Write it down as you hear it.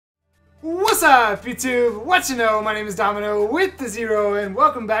What's up, YouTube? What you know? My name is Domino with the Zero, and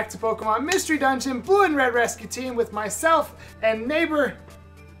welcome back to Pokemon Mystery Dungeon Blue and Red Rescue Team with myself and neighbor.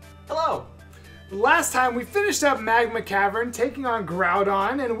 Hello. Last time we finished up Magma Cavern, taking on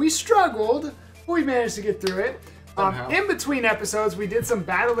Groudon, and we struggled, but we managed to get through it. In between episodes, we did some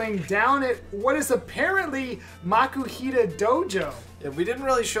battling down at what is apparently Makuhita Dojo. Yeah, we didn't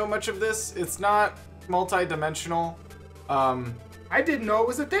really show much of this. It's not multi-dimensional. I didn't know it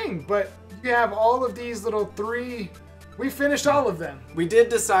was a thing, but you have all of these little three. We finished all of them. We did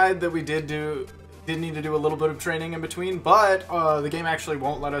decide that we did need to do a little bit of training in between, but the game actually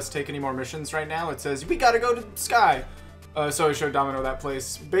won't let us take any more missions right now. It says we gotta go to the sky. So I showed Domino that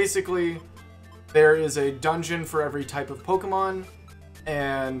place. Basically, there is a dungeon for every type of Pokemon,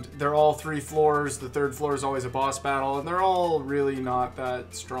 and they're all 3 floors. The 3rd floor is always a boss battle, and they're all really not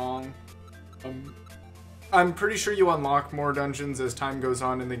that strong. I'm pretty sure you unlock more dungeons as time goes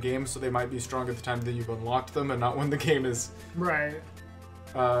on in the game, so they might be strong at the time that you've unlocked them, and not when the game is... Right.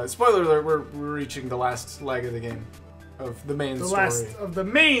 Spoiler alert, we're reaching the last leg of the game, of the main story. The last of the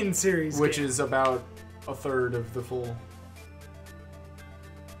main series which game. is about a third of the full...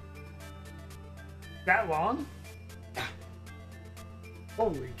 That long? Yeah.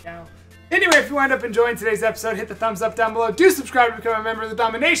 Holy cow. Anyway, if you wind up enjoying today's episode, hit the thumbs up down below. Do subscribe to become a member of the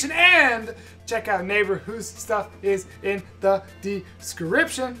Domination, and check out Neighbor, whose stuff is in the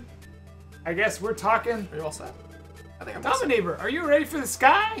description. I guess we're talking... Are you all set? I think I'm all set. Neighbor, are you ready for the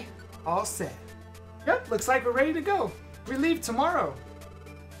sky? All set. Yep, looks like we're ready to go. We leave tomorrow.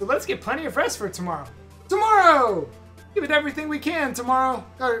 So let's get plenty of rest for tomorrow. Tomorrow! Give it everything we can tomorrow.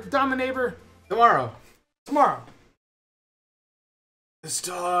 Dominabor. Tomorrow. Tomorrow. The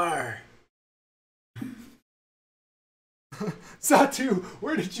star. Satu,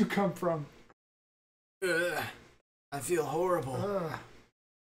 where did you come from? I feel horrible.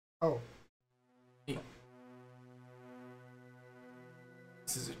 Oh. This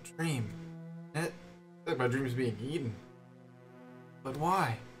is a dream. It's like my dream's being eaten. But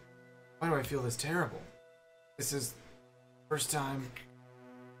why? Why do I feel this terrible? This is the first time...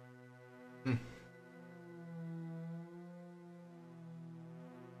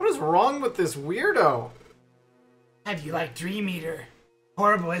 What is wrong with this weirdo? How do you like Dream Eater?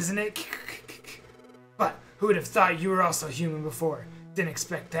 Horrible, isn't it? But who would have thought you were also human before? Didn't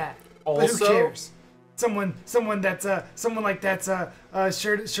expect that. Also? But who cares? Someone like that's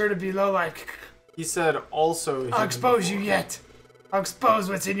sure to be low life. He said also. I'll expose you yet. I'll expose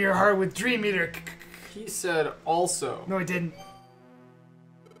what's in your heart with Dream Eater. He said also. No, he didn't.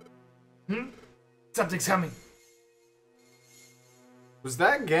 Something's coming. Was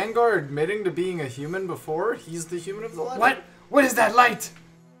that Gengar admitting to being a human before? He's the human of the legend? What? What is that light?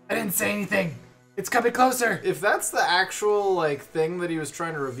 I didn't say anything. It's coming closer. If that's the actual, like, thing that he was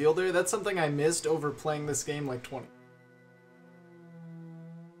trying to reveal there, that's something I missed over playing this game like 20.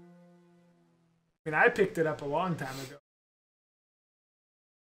 I mean, I picked it up a long time ago.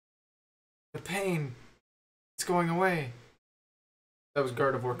 The pain. It's going away. That was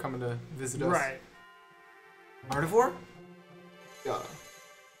Gardevoir coming to visit us. Right. Gardevoir? Yeah.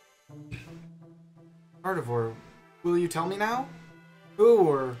 Gardevoir, will you tell me now? Who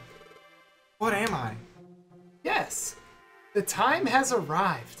or what am I? Yes. The time has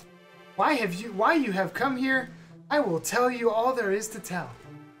arrived. Why you have come here? I will tell you all there is to tell.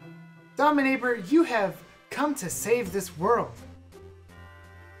 Dominabor, you have come to save this world.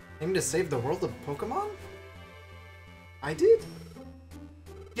 Came to save the world of Pokemon? I did?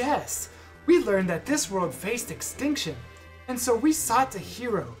 Yes. We learned that this world faced extinction. And so we sought a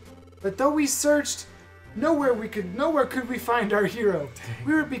hero, but though we searched, nowhere could we find our hero.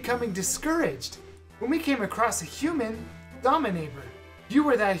 We were becoming discouraged. When we came across a human, Dominabor, you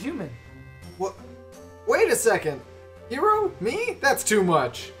were that human. What? Wait a second. Hero? Me? That's too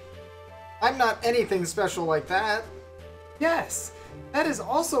much. I'm not anything special like that. Yes, that is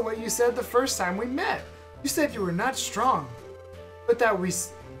also what you said the first time we met. You said you were not strong, but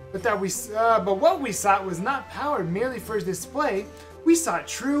what we sought was not power merely for display. We sought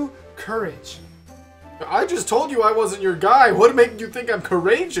true courage. I just told you I wasn't your guy. What made you think I'm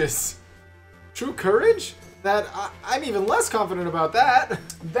courageous? True courage? I'm even less confident about that.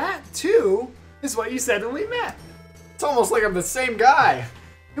 That, too, is what you said when we met. It's almost like I'm the same guy.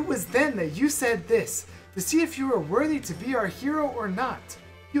 It was then that you said this, to see if you were worthy to be our hero or not.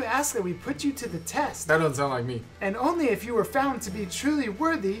 You asked that we put you to the test. That doesn't sound like me. And only if you were found to be truly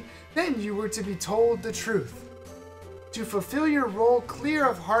worthy, then you were to be told the truth. To fulfill your role clear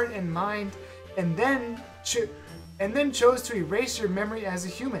of heart and mind, and then chose to erase your memory as a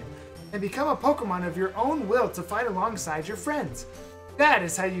human, and become a Pokemon of your own will to fight alongside your friends. That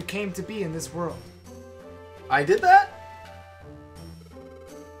is how you came to be in this world. I did that?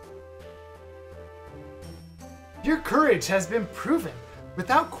 Your courage has been proven.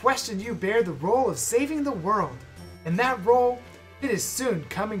 Without question, you bear the role of saving the world. And that role, it is soon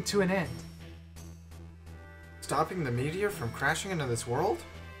coming to an end. Stopping the meteor from crashing into this world?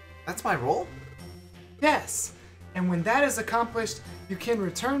 That's my role? Yes, and when that is accomplished, you can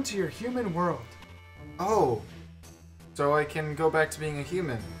return to your human world. Oh, so I can go back to being a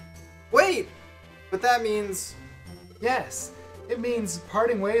human. Wait, but that means... Yes, it means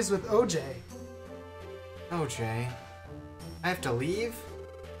parting ways with OJ. OJ, I have to leave?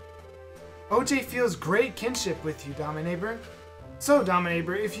 OJ feels great kinship with you, Dominator. So,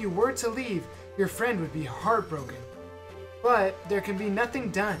 Dominator, if you were to leave, your friend would be heartbroken. But there can be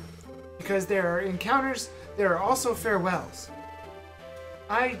nothing done, because there are encounters, there are also farewells.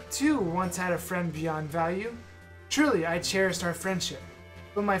 I, too, once had a friend beyond value. Truly, I cherished our friendship.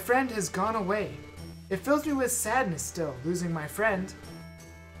 But my friend has gone away. It fills me with sadness still, losing my friend.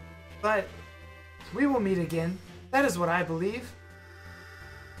 But we will meet again. That is what I believe.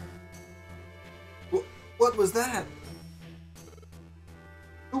 What was that?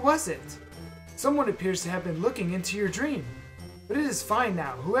 Who was it? Someone appears to have been looking into your dream. But it is fine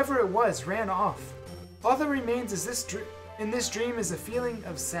now. Whoever it was ran off. All that remains is in this dream is a feeling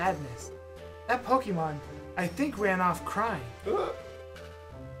of sadness. That Pokemon, I think, ran off crying.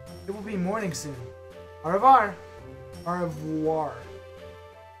 It will be morning soon. Au revoir. Au revoir.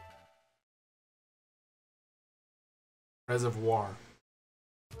 Reservoir.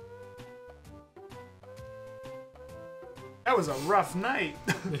 That was a rough night.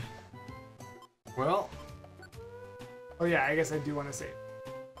 Well. Oh yeah, I guess I do want to say it.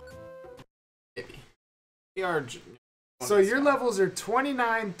 Maybe. We are... So your levels are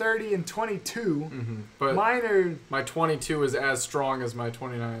 29, 30, and 22. Mm-hmm. But mine are... My 22 is as strong as my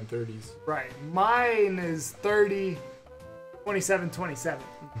 29 and 30s. Right. Mine is 30, 27, 27.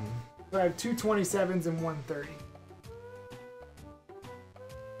 Mm-hmm. So I have two 27s and one 30.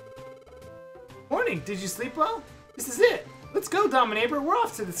 Morning. Did you sleep well? This is it. Let's go, Dominator. We're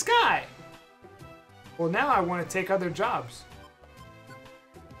off to the sky. Well, now I want to take other jobs.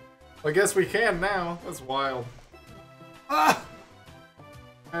 I guess we can now. That's wild. Ah!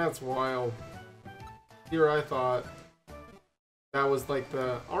 That's wild. Here I thought that was like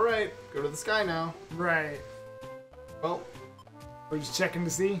the, alright, go to the sky now. Right. Well. We're just checking to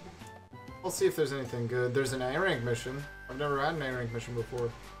see? I'll see if there's anything good. There's an A-rank mission. I've never had an A-rank mission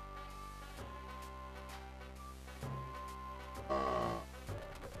before.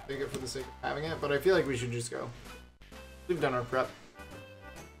 Take it for the sake of having it, but I feel like we should just go. We've done our prep.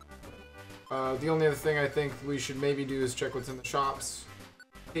 The only other thing I think we should maybe do is check what's in the shops.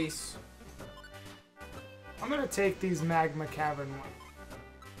 Case. I'm gonna take these Magma Cavern ones.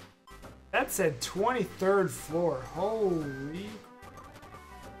 That said 23rd floor. Holy.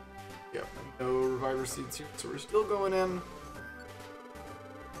 Yep, no reviver seeds here, so we're still going in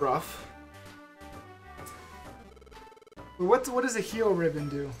rough. What does a heal ribbon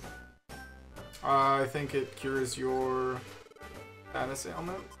do? I think it cures your status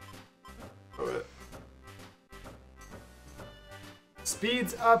ailment. Oh, it.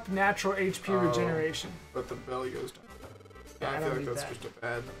 Speeds up natural HP regeneration. But the belly goes down. Yeah, I I feel don't like that's need just a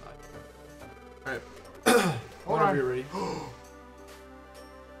bad. Alright. Hold Whenever on. you're ready. You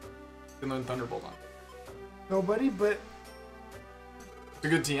can learn Thunderbolt on. Nobody, but It's a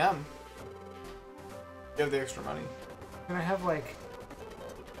good TM. You have the extra money. can I have like...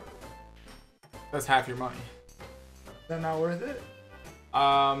 That's half your money. Is that not worth it?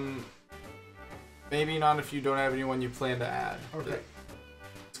 Maybe not if you don't have anyone you plan to add. Okay.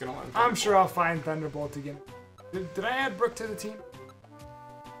 It's gonna learn I'm sure I'll find Thunderbolt again. Did I add Brooke to the team?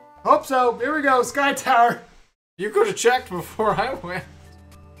 Hope so. Here we go. Sky Tower. You could have checked before I went.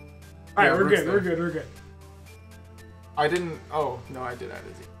 Alright, we're good. We're good. We're good. I didn't. Oh, no, I did add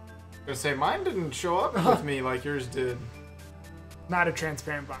Izzy. I was gonna say, mine didn't show up with me like yours did. Not a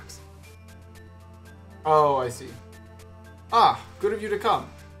transparent box. Oh, I see. Ah, good of you to come.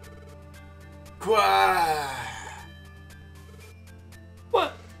 Qua.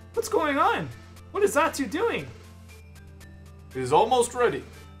 What? What's going on? What is Zatu doing? It is almost ready.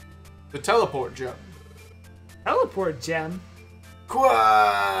 The teleport gem. Teleport gem?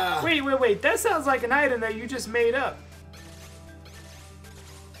 Qua. Wait. That sounds like an item that you just made up.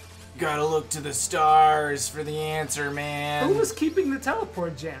 Gotta look to the stars for the answer, man. Who was keeping the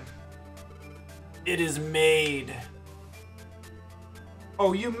teleport gem? It is made.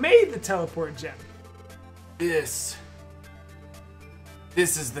 Oh, you made the teleport gem. This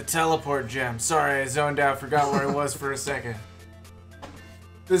is the teleport gem. Sorry, I zoned out, forgot where I was for a second.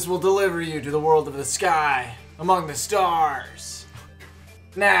 This will deliver you to the world of the sky, among the stars.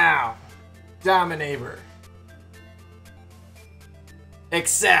 Now, Dominator.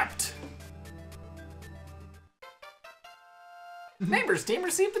 Accept. Neighbors team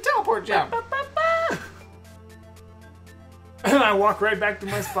received the teleport gem. And I walk right back to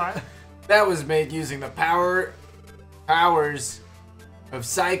my spot. That was made using the powers of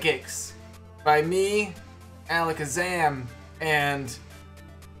psychics by me, Alakazam, and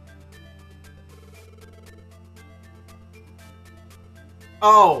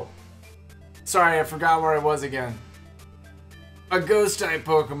oh, sorry, I forgot where I was again. A ghost-type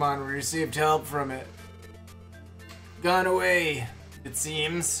Pokemon. We received help from it. Gone away, it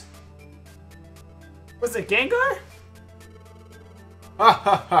seems. Was it Gengar? Ha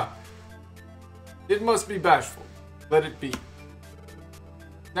ha ha. It must be bashful. Let it be.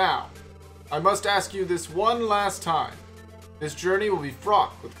 Now, I must ask you this one last time. This journey will be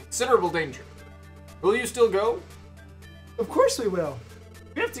fraught with considerable danger. Will you still go? Of course we will.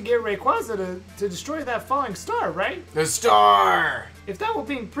 We have to get Rayquaza to destroy that falling star, right? The star! If that will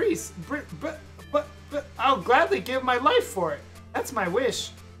be priest, but I'll gladly give my life for it. That's my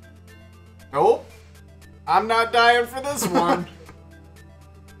wish. Nope. I'm not dying for this one.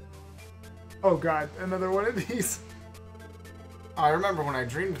 Oh god, another one of these. I remember when I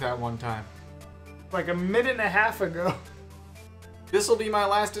dreamed that one time. Like a minute and a half ago. This'll be my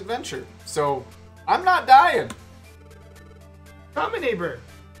last adventure, so I'm not dying. Dominator.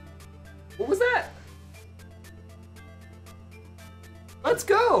 What was that? Let's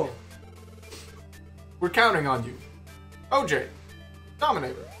go. We're counting on you. OJ,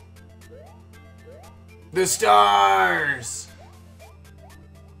 Dominator. The stars!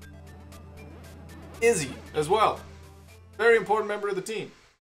 Izzy, as well. Very important member of the team.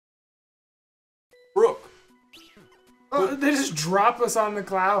 Brooke. Oh, they just drop us on the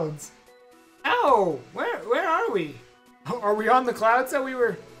clouds. Ow! Where are we? Are we on the clouds that we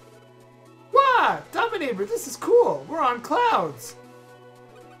were? Wow! Dominator, this is cool. We're on clouds.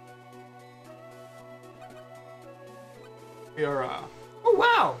 We are, Oh,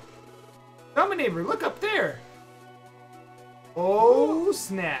 wow! Dominator, look up there. Oh,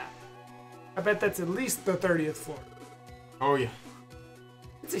 snap. I bet that's at least the 30th floor. Oh, yeah.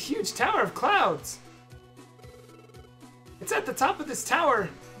 It's a huge tower of clouds. It's at the top of this tower.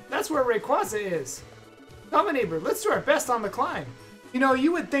 That's where Rayquaza is. Dominator, let's do our best on the climb. You know,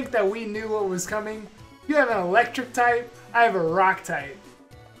 you would think that we knew what was coming. You have an electric type, I have a rock type.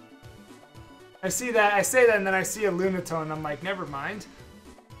 I see that, I say that, and then I see a Lunatone. I'm like, never mind.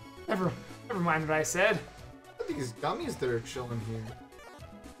 Never mind what I said. Look at these gummies that are chilling here.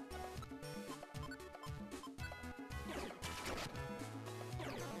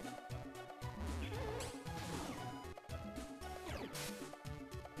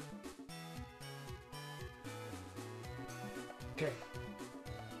 Okay.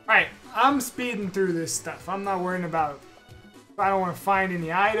 Alright, I'm speeding through this stuff. I'm not worrying about... I don't want to find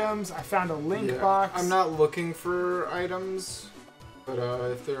any items. I found a link box. I'm not looking for items, but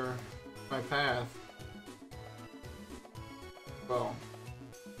if they're my path... Well...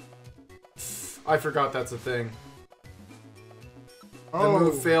 I forgot that's a thing. Oh. The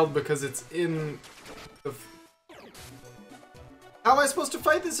move failed because it's in the... How am I supposed to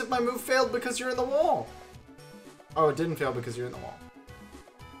fight this if my move failed because you're in the wall? Oh, it didn't fail because you're in the wall.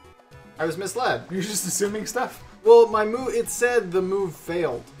 I was misled. You're just assuming stuff? Well, my move, it said the move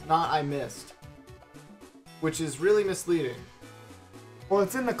failed, not I missed. Which is really misleading. Well,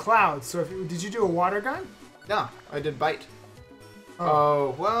 it's in the clouds, so did you do a water gun? No, I did bite.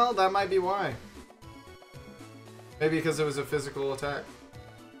 Oh, well, that might be why. Maybe because it was a physical attack.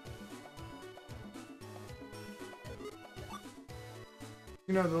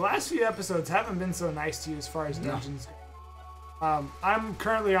 You know, the last few episodes haven't been so nice to you as far as dungeons go. I'm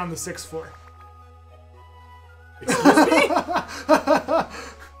currently on the 6th floor. Excuse me?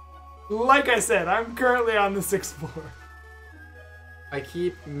 Like I said, I'm currently on the 6th floor. I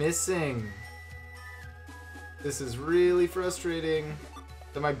keep missing. This is really frustrating.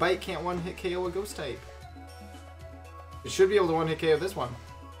 That my bite can't one-hit KO a ghost type. It should be able to one-hit KO this one.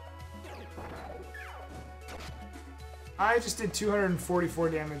 I just did 244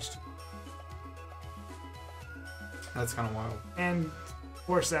 damage. That's kind of wild. And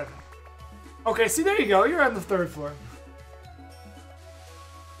 4-7. Okay, see, there you go. You're on the 3rd floor.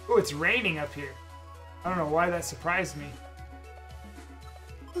 Oh, it's raining up here. I don't know why that surprised me.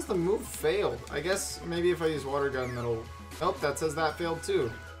 Because the move failed. I guess maybe if I use water gun, that'll... Nope, that says that failed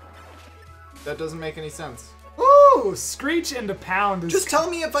too. That doesn't make any sense. Ooh, Screech into Pound is... Just tell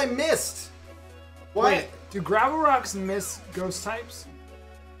me if I missed! Why? Wait, do Gravel Rocks miss ghost types?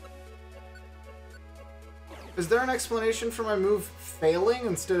 Is there an explanation for my move failing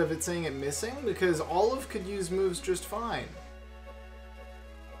instead of it saying it missing? Because Olive could use moves just fine.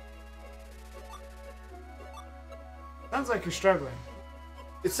 Sounds like you're struggling.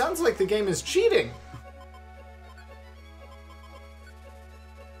 It sounds like the game is cheating.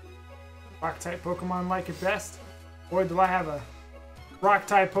 Rock-type Pokemon like it best? Or do I have a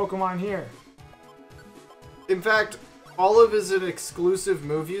Rock-type Pokemon here? In fact, Olive is an exclusive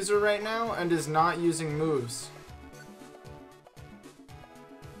move user right now and is not using moves.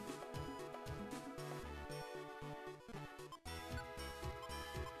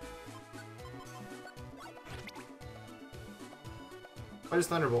 Why does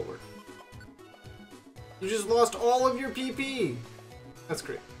Thunderbolt work? You just lost all of your PP! That's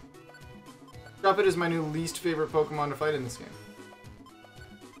great. Shuppet is my new least favorite Pokemon to fight in this game.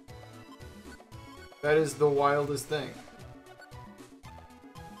 That is the wildest thing.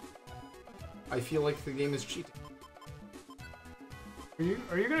 I feel like the game is cheating.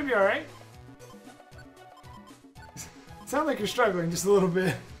 Are you gonna be alright? Sound like you're struggling just a little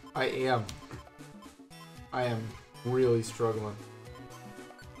bit. I am. I am really struggling.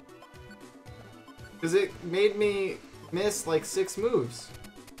 Because it made me miss like 6 moves.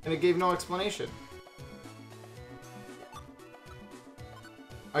 And it gave no explanation.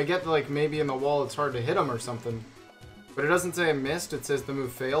 I get that, like, maybe in the wall it's hard to hit them or something. But it doesn't say I missed, it says the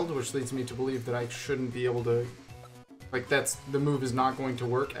move failed, which leads me to believe that I shouldn't be able to... Like, the move is not going to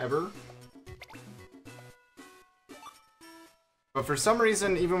work ever. But for some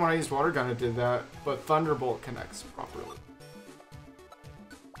reason, even when I used Water Gun, it did that. But Thunderbolt connects properly.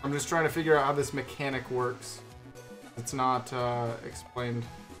 I'm just trying to figure out how this mechanic works. It's not explained.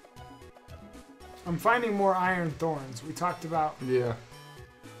 I'm finding more Iron Thorns. We talked about... Yeah.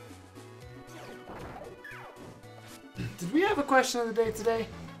 Did we have a question of the day today?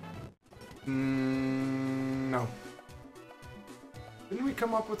 No. Didn't we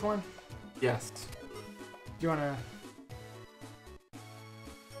come up with one? Yes. Do you want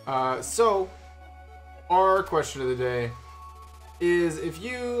to... So, our question of the day is, if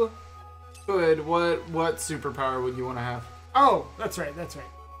you could, what superpower would you want to have? Oh, that's right, that's right.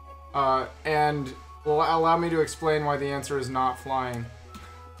 And will allow me to explain why the answer is not flying.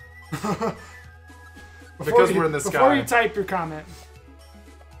 Because we're in the sky. Before you type your comment.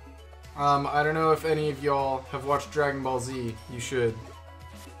 I don't know if any of y'all have watched Dragon Ball Z. You should.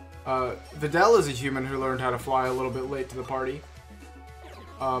 Videl is a human who learned how to fly a little bit late to the party.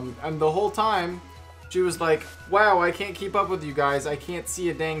 And the whole time, she was like, wow, I can't keep up with you guys. I can't see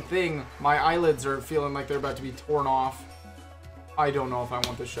a dang thing. My eyelids are feeling like they're about to be torn off. I don't know if I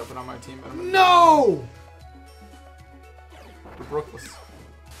want this Shuppet on my team. No! Brookless.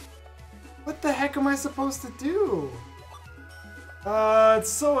 What the heck am I supposed to do? It's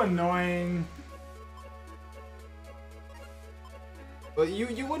so annoying. But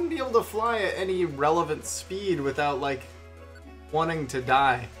you wouldn't be able to fly at any relevant speed without, like, wanting to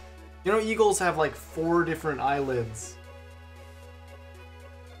die. You know, eagles have, like, 4 different eyelids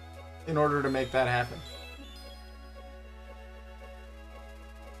in order to make that happen.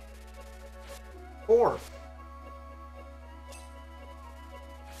 4.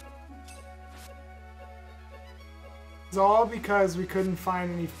 It's all because we couldn't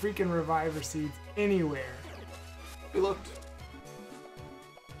find any freaking Reviver Seeds anywhere. We looked.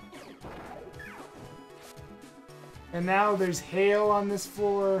 And now there's hail on this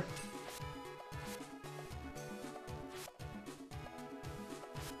floor.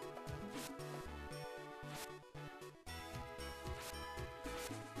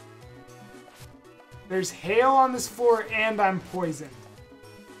 There's hail on this floor and I'm poisoned.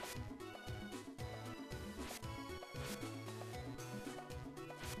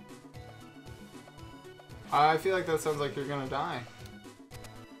 I feel like that sounds like you're gonna die.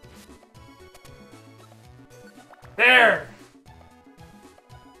 There!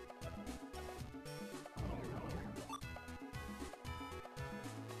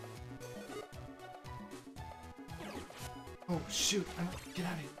 Oh shoot, get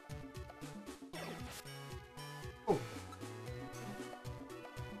out of here. Oh.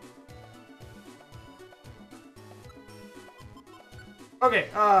 Okay,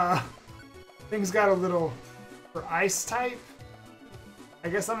 things got a little... For ice type, I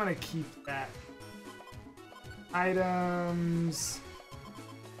guess I'm gonna keep that. Items.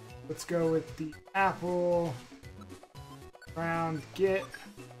 Let's go with the apple. Round, get.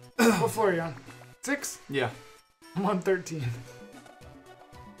 What floor are you on? 6? Yeah. I'm on 13.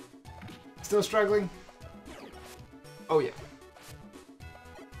 Still struggling? Oh yeah.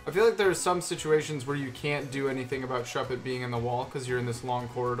 I feel like there are some situations where you can't do anything about Shuppet being in the wall because you're in this long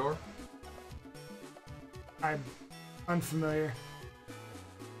corridor. I'm unfamiliar.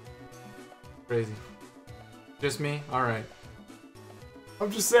 Crazy. Just me? Alright.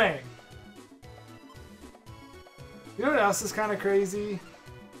 I'm just saying. You know what else is kind of crazy?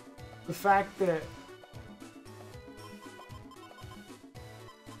 The fact that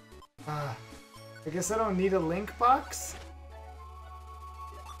I guess I don't need a link box.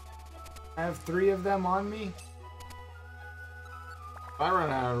 I have 3 of them on me. If I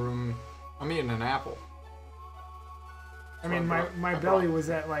run out of room, I'm eating an apple. I mean, my belly was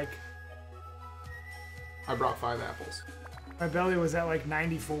at like... I brought 5 apples. My belly was at like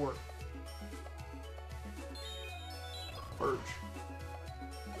 94. Purge.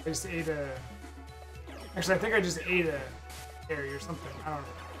 I just ate a... Actually, I think I just ate a berry or something. I don't know.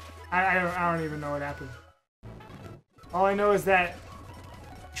 I don't even know what happened. All I know is that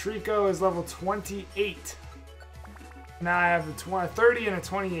Trico is level 28. Now I have a 30 and a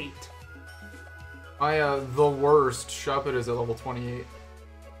 28. The worst Shuppet is at level 28.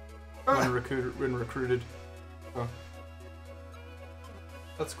 When recruited. Oh.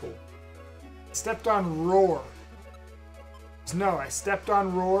 That's cool. Stepped on Roar. No, I stepped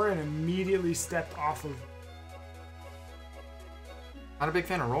on Roar and immediately stepped off of... Not a big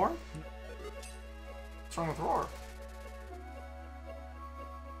fan of Roar? What's wrong with Roar?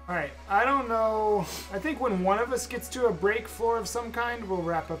 Alright, I don't know. I think when one of us gets to a break floor of some kind, we'll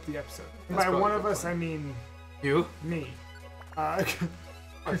wrap up the episode. And by one of us, I mean... You? Me. I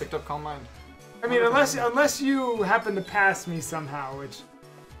picked up Calm Mind. I mean, unless you happen to pass me somehow, which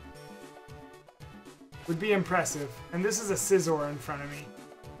would be impressive. And this is a Scizor in front of me.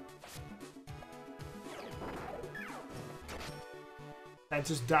 That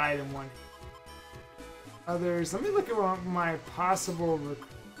just died in one. Others. Let me look at my possible recruit.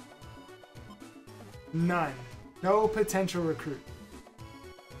 None. No potential recruit.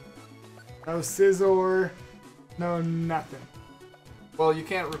 No Scizor. No nothing. Well, you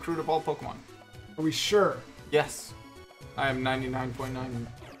can't recruit a ball Pokemon. Are we sure? Yes. I am 99.9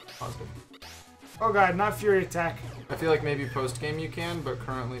 positive. Oh god, not Fury Attack. I feel like maybe post-game you can, but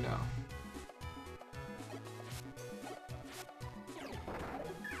currently no.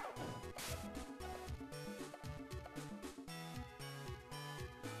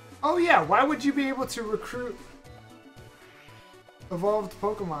 Oh yeah, why would you be able to recruit evolved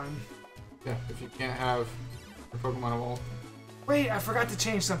Pokemon? Yeah, if you can't have your Pokemon evolved. Wait, I forgot to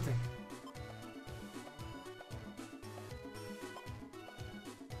change something.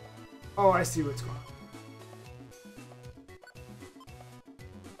 Oh, I see what's going on.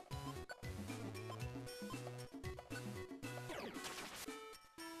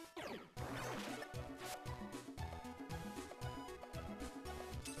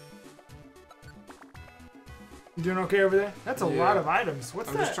 You doing okay over there? That's a lot of items. What's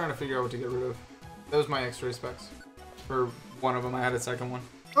that? I'm just trying to figure out what to get rid of. That was my X-ray specs. For one of them, I had a second one.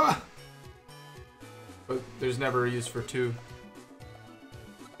 Ah! But there's never a use for 2.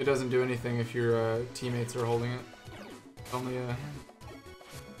 It doesn't do anything if your teammates are holding it. It's only a...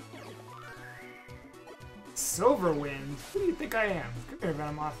 Silverwind? Who do you think I am? Come here,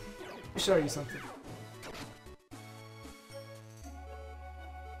 Venomoth. Let me show you something.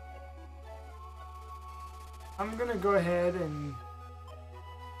 I'm gonna go ahead and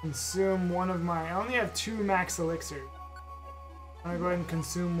consume one of my... I only have 2 max elixirs. I'm gonna go ahead and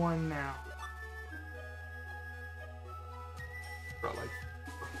consume one now. Bro, like...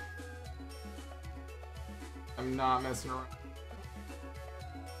 I'm not messing around.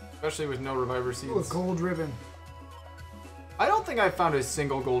 Especially with no Reviver Seeds. Ooh, a gold ribbon. I don't think I found a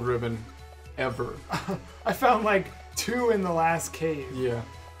single gold ribbon ever. I found like 2 in the last cave. Yeah.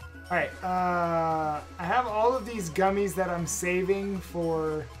 Alright, I have all of these gummies that I'm saving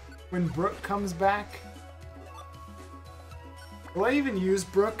for when Brooke comes back. Will I even use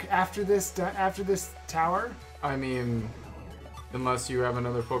Brooke after this tower? I mean, unless you have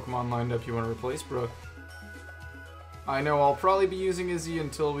another Pokemon lined up you want to replace Brooke. I know I'll probably be using Izzy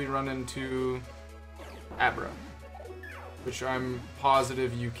until we run into Abra, which I'm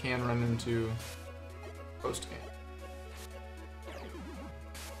positive you can run into post-game.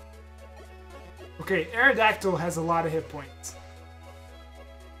 Okay, Aerodactyl has a lot of hit points.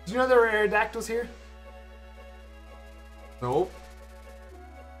 Did you know there were Aerodactyls here? Nope.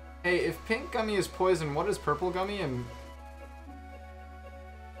 Hey, if pink gummy is poison, what is purple gummy and...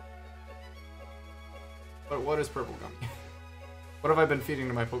 But what is purple gummy? What have I been feeding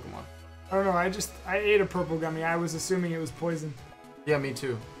to my Pokemon? I don't know, I ate a purple gummy. I was assuming it was poison. Yeah, me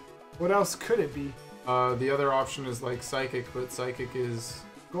too. What else could it be? The other option is like Psychic, but Psychic is...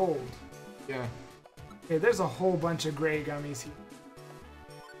 Gold. Yeah. Okay, there's a whole bunch of gray gummies here.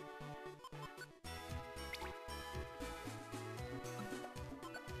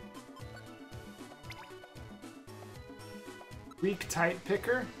 Weak type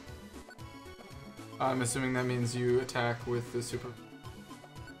picker. I'm assuming that means you attack with the super.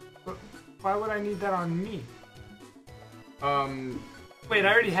 But why would I need that on me? Wait,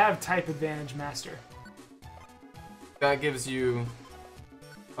 I already have type advantage master. That gives you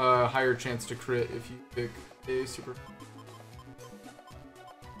a higher chance to crit if you pick a super.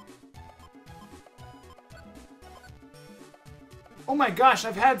 Oh my gosh,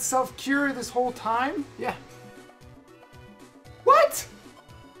 I've had self-cure this whole time? Yeah. What?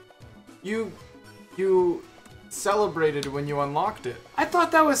 You celebrated when you unlocked it. I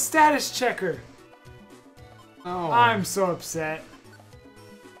thought that was status checker. Oh. I'm so upset.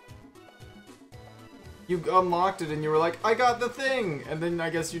 You unlocked it and you were like, I got the thing! And then I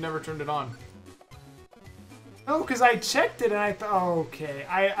guess you never turned it on. No, because I checked it and I thought, oh, okay.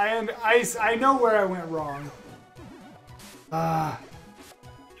 I know where I went wrong.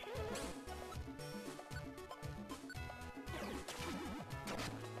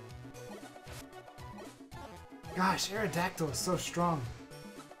 Gosh, Aerodactyl is so strong.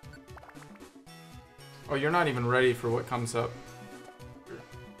 Oh, you're not even ready for what comes up.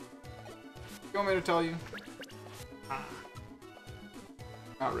 You want me to tell you?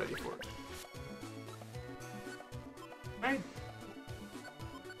 Not ready for it.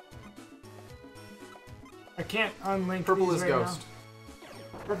 I can't unlink Purple these is right Ghost.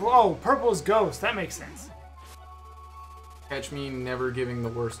 now. Purple, oh, purple is Ghost. That makes sense. Catch me never giving the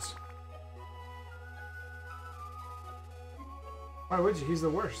worst. Why would you? He's the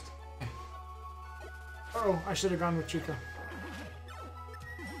worst. Uh-oh, I should have gone with Trico.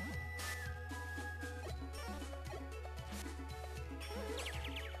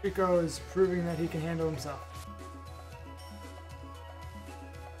 Trico is proving that he can handle himself.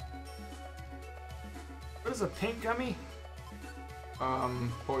 What is a pink gummy?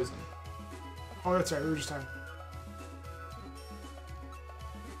 Poison. Oh, that's right. We were just talking.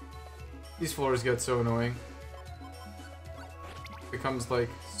 These floors get so annoying. Becomes like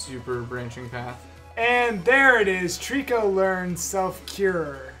super branching path. And there it is. Trico learns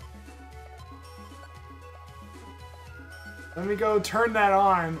self-cure. Let me go turn that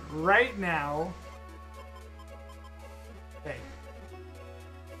on right now. Okay.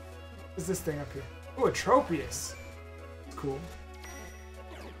 What's this thing up here? Oh, a Tropius. That's cool.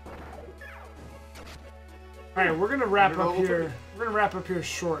 Alright, we're gonna wrap up here. We're gonna wrap up here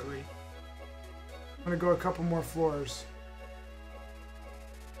shortly. I'm gonna go a couple more floors.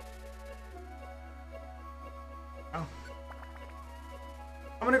 Oh.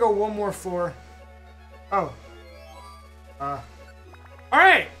 I'm gonna go one more floor. Oh.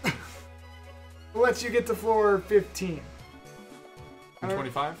 Alright! We'll let you get to floor 15.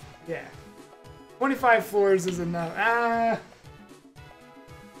 25? Yeah. 25 floors is enough.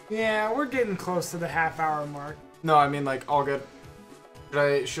 Yeah, we're getting close to the half-hour mark. No, I mean like I'll get.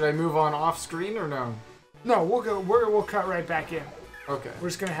 Should I move on off screen or no? No, we'll go. We'll cut right back in. Okay. We're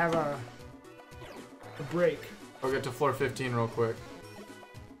just gonna have a break. I'll get to floor 15 real quick.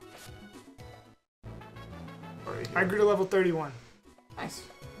 Already here. I grew to level 31. Nice.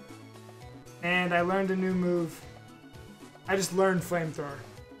 And I learned a new move. I just learned Flamethrower.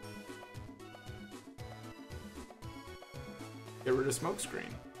 Get rid of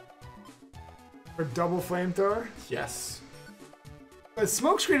smokescreen. Or double Flamethrower. Yes. But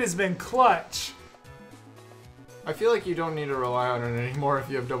smokescreen has been clutch. I feel like you don't need to rely on it anymore if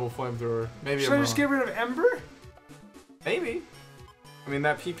you have double flamethrower. Maybe Should I just get rid of Ember? Maybe. I mean,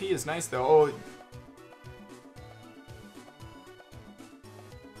 that PP is nice though. Oh.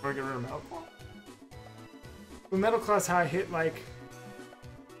 Want to get rid of Metal Claw? Well, Metal Claw's how I hit, like...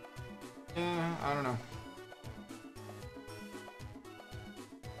 Yeah, I don't know.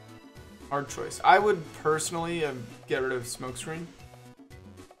 Hard choice. I would personally get rid of Smokescreen.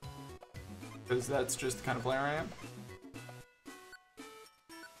 Because that's just the kind of player I am.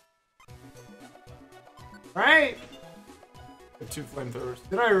 Right. Get 2 flamethrowers.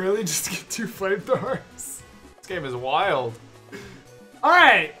 Did I really just get 2 flamethrowers? This game is wild.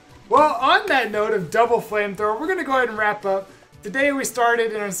 Alright. Well, on that note of double flamethrower, we're going to go ahead and wrap up. Today we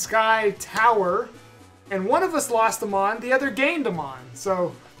started in a sky tower. And one of us lost a mon, the other gained a mon.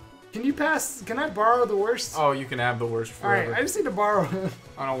 So, can you pass? Can I borrow the worst? Oh, you can have the worst forever. Alright, I just need to borrow him.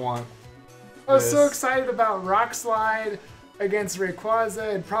 I don't want. I was so excited about Rock Slide against Rayquaza.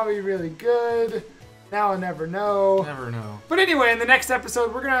 It'd probably be really good. Now I'll never know. Never know. But anyway, in the next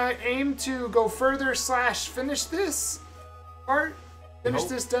episode, we're going to aim to go further / finish this part. finish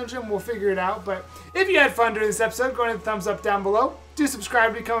this dungeon. We'll figure it out. But if you had fun during this episode, go ahead and thumbs up down below. Do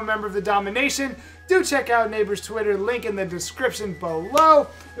subscribe to become a member of the Domination. Do check out Neighbor's Twitter, link in the description below.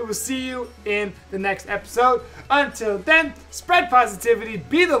 We will see you in the next episode. Until then, spread positivity,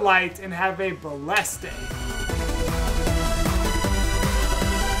 be the light, and have a blessed day.